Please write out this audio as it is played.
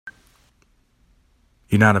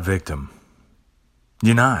You're not a victim.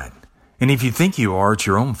 You're not. And if you think you are, it's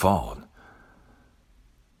your own fault.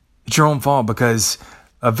 It's your own fault because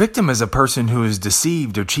a victim is a person who is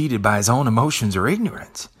deceived or cheated by his own emotions or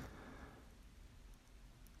ignorance.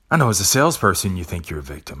 I know as a salesperson, you think you're a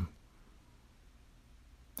victim.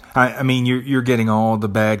 I mean, you're getting all the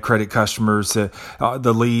bad credit customers.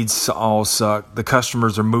 The leads all suck. The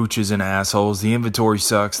customers are mooches and assholes. The inventory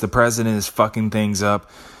sucks. The president is fucking things up.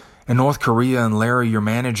 And North Korea and Larry, your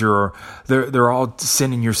manager, they're all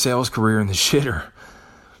sending your sales career in the shitter.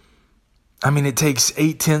 I mean, it takes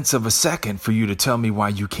 0.8 of a second for you to tell me why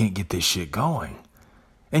you can't get this shit going.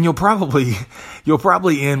 And you'll probably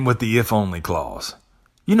end with the if only clause.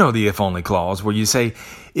 You know the if only clause where you say,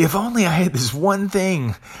 if only I had this one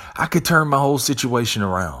thing, I could turn my whole situation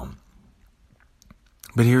around.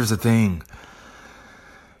 But here's the thing.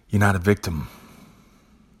 You're not a victim.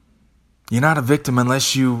 You're not a victim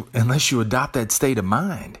unless you adopt that state of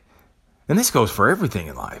mind. And this goes for everything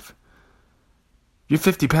in life. You're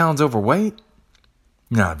 50 pounds overweight?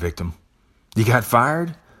 You're not a victim. You got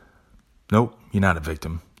fired? Nope, you're not a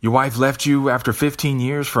victim. Your wife left you after 15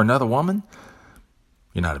 years for another woman?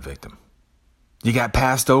 You're not a victim. You got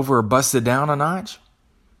passed over or busted down a notch?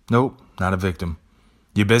 Nope, not a victim.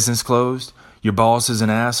 Your business closed? Your boss is an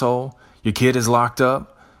asshole? Your kid is locked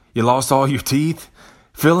up? You lost all your teeth?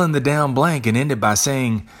 Fill in the down blank and end it by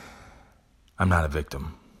saying, I'm not a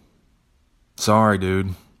victim. Sorry,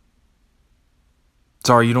 dude.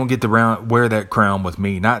 Sorry, you don't get to wear that crown with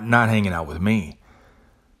me, not hanging out with me.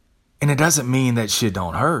 And it doesn't mean that shit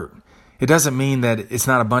don't hurt. It doesn't mean that it's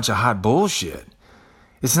not a bunch of hot bullshit.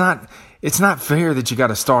 It's not fair that you got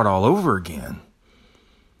to start all over again.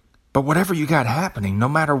 But whatever you got happening, no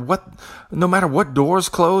matter what doors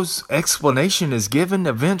close, explanation is given,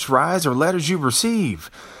 events rise, or letters you receive,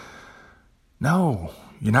 no,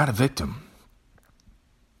 you're not a victim.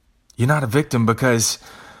 You're not a victim because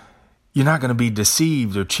you're not going to be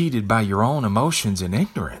deceived or cheated by your own emotions and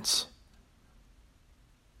ignorance.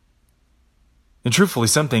 And truthfully,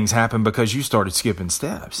 some things happen because you started skipping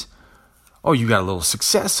steps. Oh, you got a little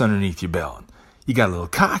success underneath your belt. You got a little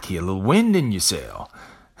cocky, a little wind in your sail.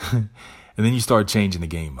 And then you start changing the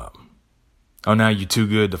game up. Oh, now you're too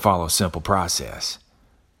good to follow a simple process.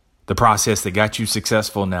 The process that got you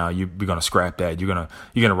successful, now you're going to scrap that. You're going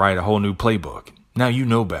to write a whole new playbook. Now you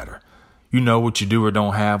know better. You know what you do or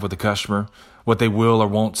don't have with the customer, what they will or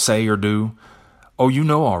won't say or do. Oh, you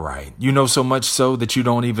know all right. You know so much so that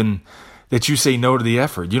that you say no to the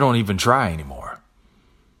effort. You don't even try anymore.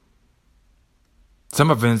 Some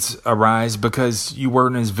events arise because you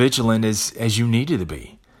weren't as vigilant as you needed to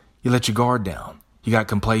be. You let your guard down. You got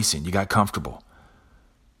complacent. You got comfortable.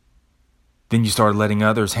 Then you started letting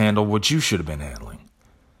others handle what you should have been handling.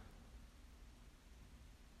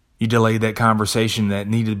 You delayed that conversation that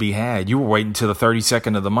needed to be had. You were waiting till the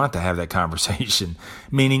 32nd of the month to have that conversation.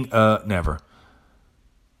 Meaning, never.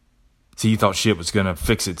 See, you thought shit was going to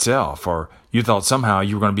fix itself, or you thought somehow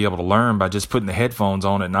you were going to be able to learn by just putting the headphones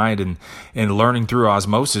on at night and learning through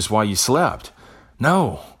osmosis while you slept.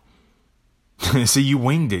 No. See, you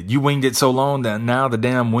winged it. You winged it so long that now the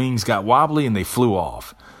damn wings got wobbly and they flew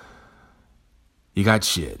off. You got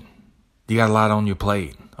shit. You got a lot on your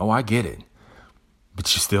plate. Oh, I get it.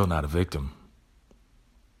 But you're still not a victim.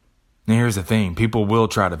 Now, here's the thing. People will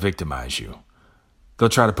try to victimize you. They'll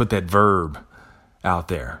try to put that verb out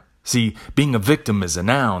there. See, being a victim is a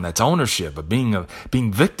noun. That's ownership. But being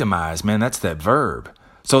victimized, man, that's that verb.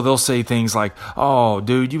 So they'll say things like, oh,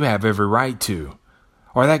 dude, you have every right to.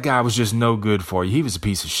 Or that guy was just no good for you. He was a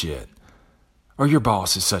piece of shit. Or your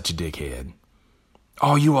boss is such a dickhead.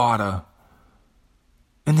 Oh, you oughta.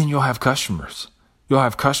 And then you'll have customers. You'll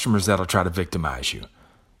have customers that'll try to victimize you.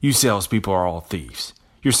 You salespeople are all thieves.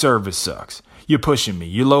 Your service sucks. You're pushing me.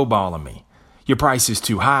 You're lowballing me. Your price is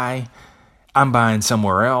too high. I'm buying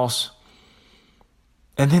somewhere else.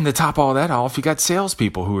 And then to top all that off, you got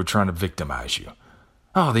salespeople who are trying to victimize you.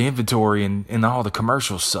 Oh, the inventory and all the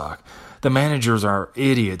commercials suck. The managers are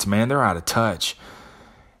idiots, man. They're out of touch.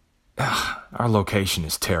 Ugh, our location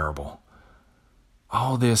is terrible.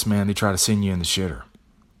 All this, man, they try to send you in the shitter.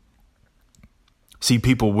 See,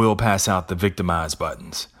 people will pass out the victimize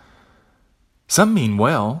buttons. Some mean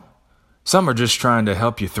well. Some are just trying to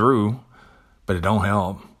help you through, but it don't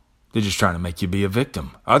help. They're just trying to make you be a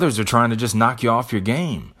victim. Others are trying to just knock you off your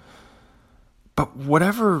game. But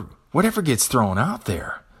whatever gets thrown out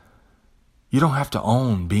there, you don't have to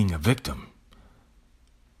own being a victim.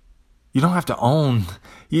 You don't have to own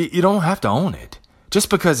it. Just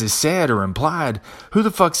because it's said or implied, who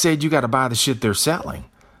the fuck said you got to buy the shit they're selling?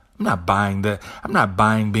 I'm not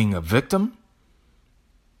buying being a victim.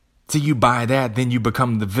 So you buy that, then you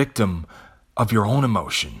become the victim of your own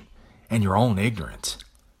emotion and your own ignorance.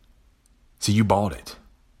 So you bought it.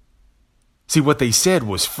 See, what they said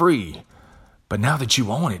was free, but now that you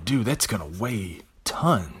own it, dude, that's going to weigh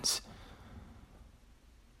tons.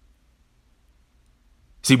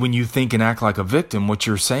 See, when you think and act like a victim, what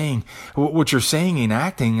you're saying and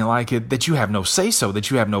acting like it, that you have no say-so, that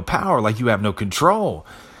you have no power, like you have no control.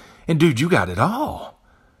 And dude, you got it all.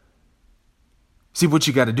 See, what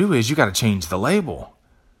you got to do is you got to change the label.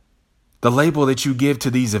 The label that you give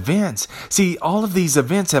to these events. See, all of these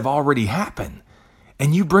events have already happened.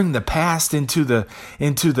 And you bring the past into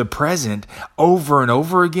the present over and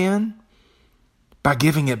over again by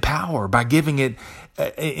giving it power, by giving it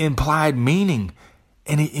implied meaning.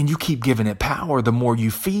 And you keep giving it power the more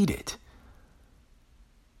you feed it.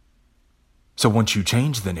 So once you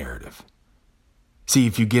change the narrative, see,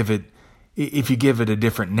 if you give it a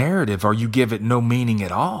different narrative or you give it no meaning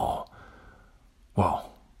at all,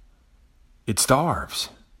 well, it starves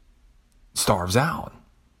out.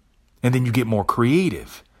 And then you get more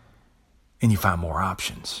creative and you find more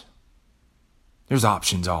options. There's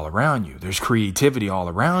options all around you. There's creativity all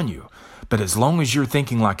around you. But as long as you're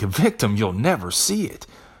thinking like a victim, you'll never see it.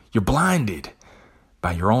 You're blinded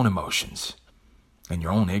by your own emotions and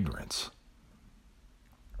your own ignorance.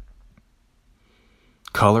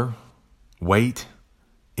 Color, weight,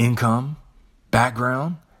 income,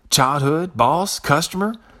 background, childhood, boss,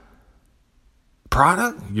 customer,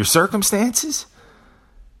 product, your circumstances.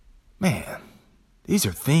 Man, these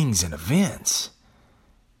are things and events.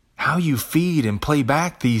 How you feed and play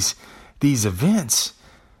back these events,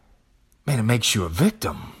 man, it makes you a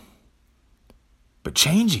victim. But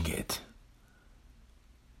changing it,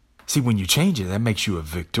 see, when you change it, that makes you a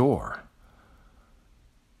victor.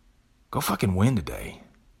 Go fucking win today,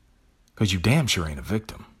 because you damn sure ain't a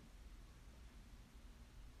victim.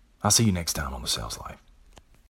 I'll see you next time on The Sales Life.